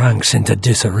Edirnian ranks into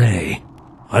disarray.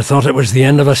 I thought it was the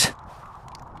end of us.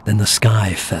 Then the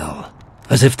sky fell,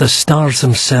 as if the stars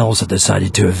themselves had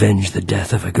decided to avenge the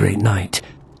death of a great knight.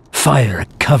 Fire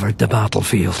covered the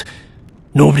battlefield.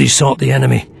 Nobody sought the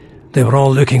enemy. They were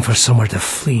all looking for somewhere to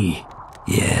flee.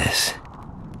 Yes,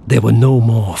 there were no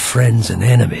more friends and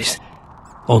enemies,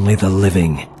 only the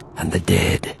living and the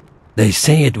dead. They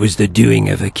say it was the doing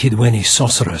of a Kedweni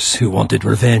sorceress who wanted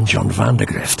revenge on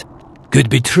Vandegrift. Could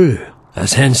be true,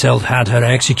 as Henselt had her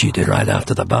executed right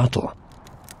after the battle.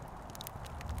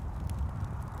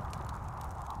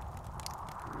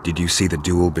 Did you see the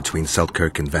duel between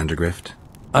Seltkirk and Vandegrift?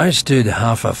 I stood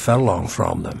half a furlong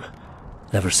from them.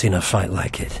 Never seen a fight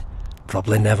like it.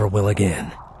 Probably never will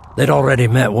again. They'd already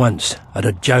met once, at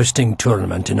a jousting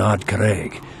tournament in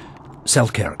Ardcarreg.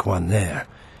 Seltkirk won there.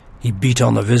 He beat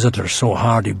on the visitor so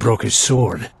hard he broke his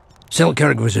sword.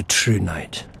 Seltkirk was a true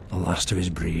knight, the last of his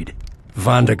breed.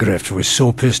 Vandegrift was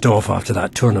so pissed off after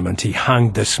that tournament he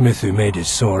hanged the smith who made his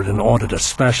sword and ordered a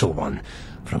special one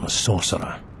from a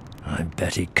sorcerer. I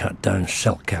bet he cut down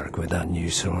Seltkirk with that new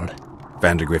sword.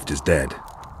 Vandegrift is dead.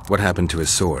 What happened to his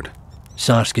sword?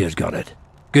 Saskia's got it.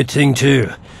 Good thing too.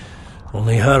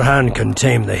 Only her hand can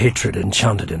tame the hatred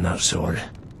enchanted in that sword.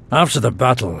 After the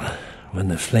battle, when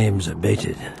the flames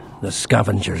abated, the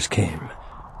scavengers came.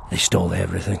 They stole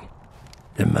everything.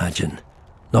 Imagine,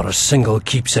 not a single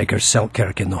keepsake of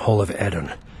Seltkirk in the whole of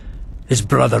Edirn. His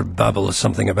brother babbles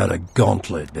something about a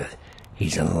gauntlet, but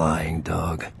he's a lying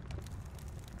dog.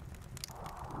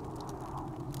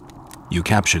 You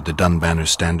captured the Dunbanner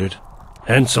standard?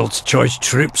 Henselt's choice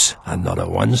troops, and not a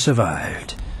one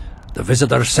survived. The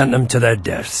visitors sent them to their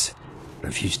deaths,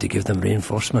 refused to give them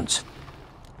reinforcements.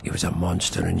 He was a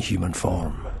monster in human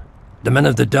form. The men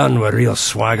of the Dun were real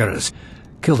swaggerers.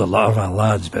 Killed a lot of our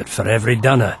lads, but for every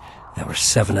Dunner, there were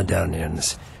 7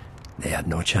 Edirnians. They had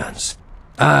no chance.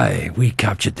 Aye, we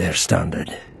captured their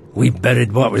standard. We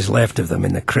buried what was left of them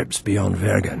in the crypts beyond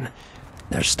Vergen.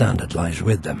 Their standard lies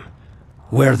with them.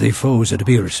 Worthy foes are to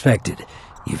be respected,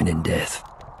 even in death.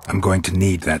 I'm going to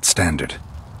need that standard.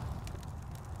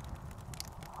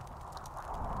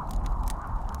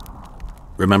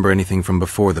 Remember anything from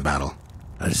before the battle?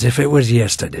 As if it was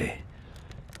yesterday.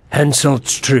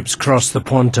 Henselt's troops crossed the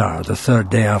Pontar the 3rd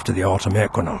day after the autumn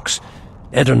equinox.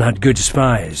 Edirn had good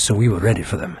spies, so we were ready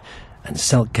for them, and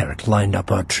Seltkirk lined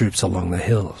up our troops along the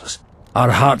hills. Our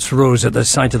hearts rose at the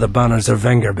sight of the banners of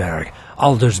Vengerberg,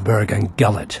 Aldersberg and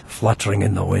Gullet fluttering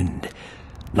in the wind.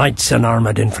 Knights and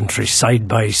armoured infantry side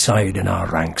by side in our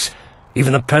ranks.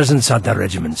 Even the peasants had their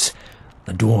regiments.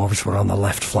 The dwarves were on the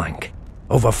left flank.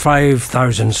 Over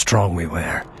 5,000 strong we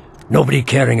were. Nobody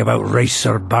caring about race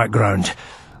or background,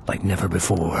 like never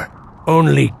before.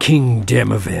 Only King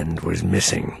Demavend was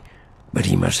missing, but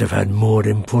he must have had more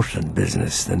important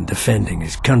business than defending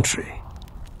his country.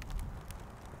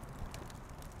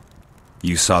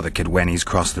 You saw the Kedwenis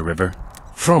cross the river?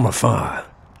 From afar.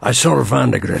 I saw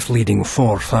Vandegrift leading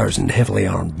 4,000 heavily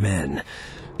armed men.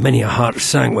 Many a heart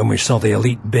sank when we saw the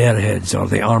elite bearheads or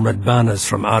the armoured banners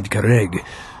from Ardcarreg.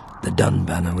 The Dun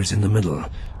banner was in the middle,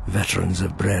 veterans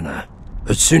of Brenna.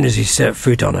 As soon as he set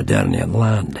foot on Edirnian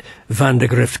land,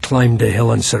 Vandegrift climbed a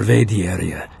hill and surveyed the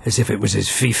area, as if it was his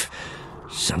fief.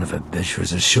 Son of a bitch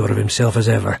was as sure of himself as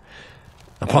ever.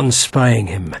 Upon spying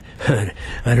him,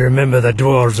 I remember the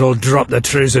dwarves all dropped their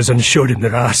trousers and showed him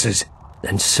their asses.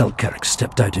 Then Seltkirk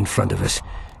stepped out in front of us.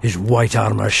 His white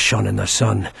armour shone in the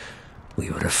sun. We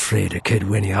were afraid a kid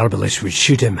Winnie Arbalest would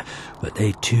shoot him, but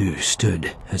they too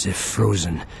stood as if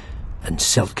frozen, and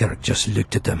Selkirk just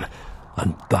looked at them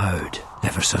and bowed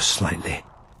ever so slightly.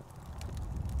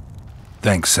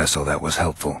 Thanks, Cecil, that was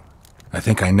helpful. I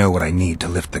think I know what I need to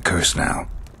lift the curse now.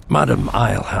 Madame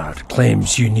Eilhart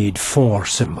claims you need 4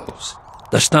 symbols.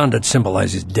 The standard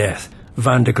symbolizes death.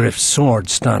 Vandegrift's sword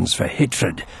stands for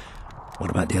hatred. What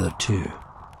about the other 2?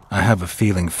 I have a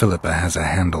feeling Philippa has a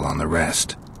handle on the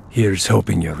rest. Here's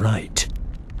hoping you're right.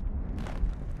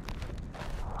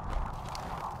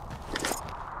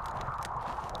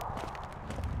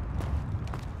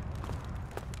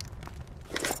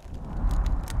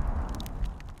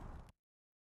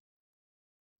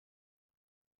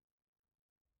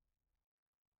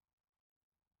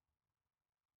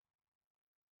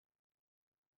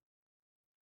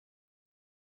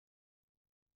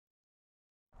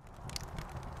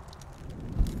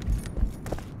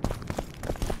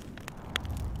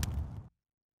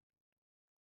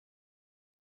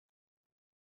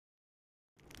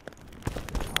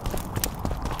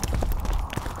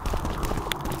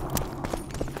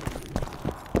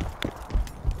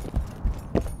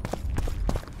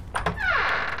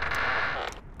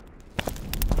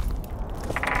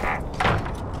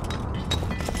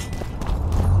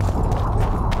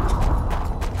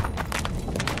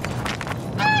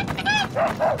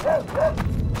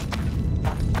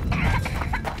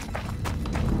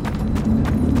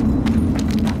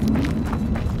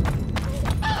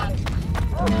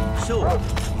 So,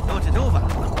 you thought it over?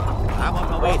 I'm on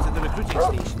my way to the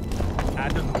recruiting station. I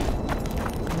don't know.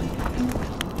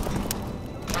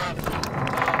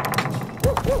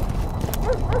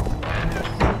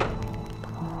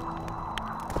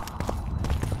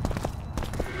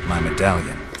 My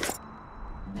medallion.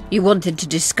 You wanted to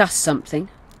discuss something?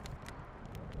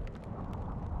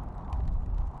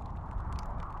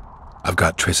 I've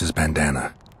got Triss's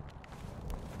bandana.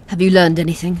 Have you learned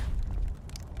anything?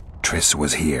 Triss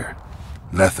was here.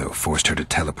 Letho forced her to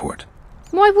teleport.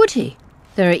 Why would he?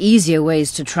 There are easier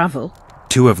ways to travel.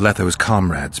 2 of Letho's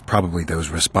comrades, probably those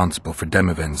responsible for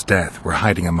Demoven's death, were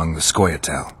hiding among the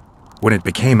Scoia'tael. When it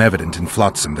became evident in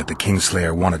Flotsam that the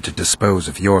Kingslayer wanted to dispose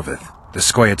of Yorvith, the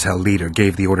Scoia'tael leader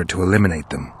gave the order to eliminate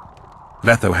them.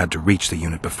 Letho had to reach the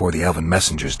unit before the elven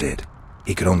messengers did.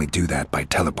 He could only do that by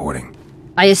teleporting.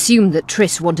 I assumed that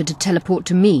Triss wanted to teleport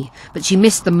to me, but she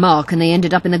missed the mark and they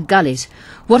ended up in the gullies.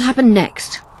 What happened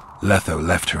next? Letho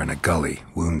left her in a gully,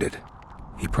 wounded.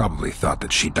 He probably thought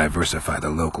that she'd diversify the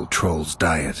local trolls'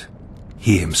 diet.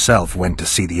 He himself went to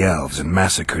see the elves and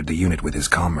massacred the unit with his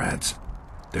comrades.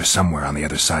 They're somewhere on the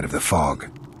other side of the fog.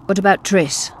 What about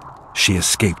Triss? She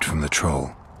escaped from the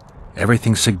troll.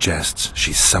 Everything suggests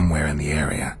she's somewhere in the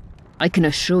area. I can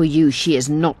assure you she is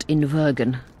not in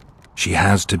Vergen. She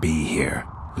has to be here.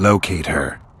 Locate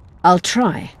her. I'll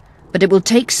try, but it will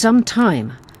take some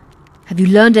time. Have you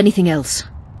learned anything else?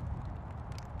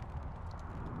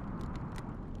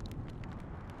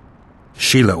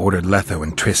 Sheila ordered Letho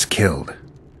and Triss killed.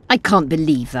 I can't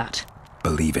believe that.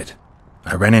 Believe it.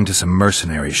 I ran into some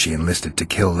mercenaries she enlisted to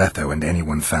kill Letho and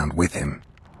anyone found with him.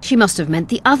 She must have meant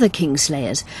the other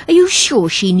Kingslayers. Are you sure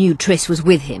she knew Triss was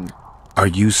with him? Are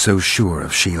you so sure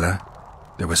of Sheila?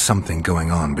 There was something going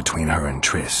on between her and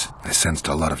Triss. I sensed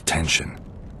a lot of tension.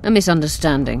 A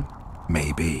misunderstanding.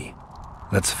 Maybe.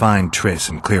 Let's find Triss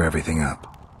and clear everything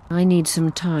up. I need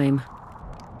some time.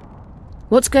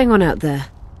 What's going on out there?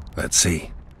 Let's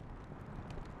see.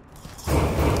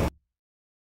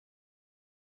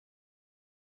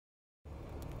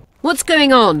 What's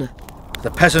going on?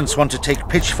 The peasants want to take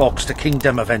pitchforks to King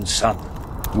Demoven's son.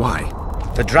 Why?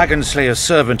 The Dragonslayer's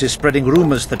servant is spreading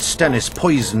rumours that Stennis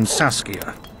poisoned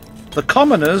Saskia. The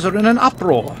commoners are in an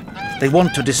uproar. They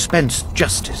want to dispense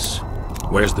justice.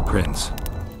 Where's the prince?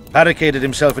 Barricaded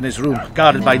himself in his room,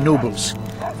 guarded by nobles.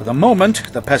 For the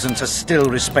moment, the peasants are still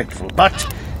respectful,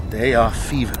 but they are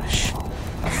feverish.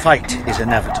 A fight is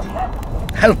inevitable.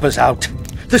 Help us out.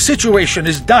 The situation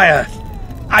is dire.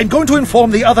 I'm going to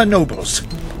inform the other nobles.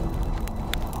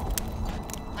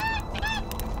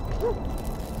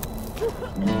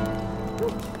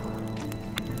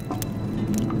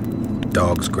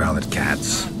 Dogs growl at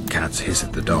cats. Cats hiss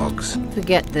at the dogs.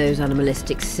 Forget those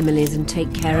animalistic similes and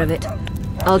take care of it.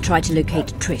 I'll try to locate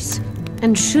Triss.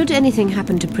 And should anything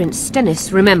happen to Prince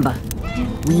Stennis, remember,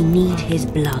 we need his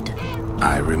blood.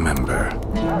 I remember.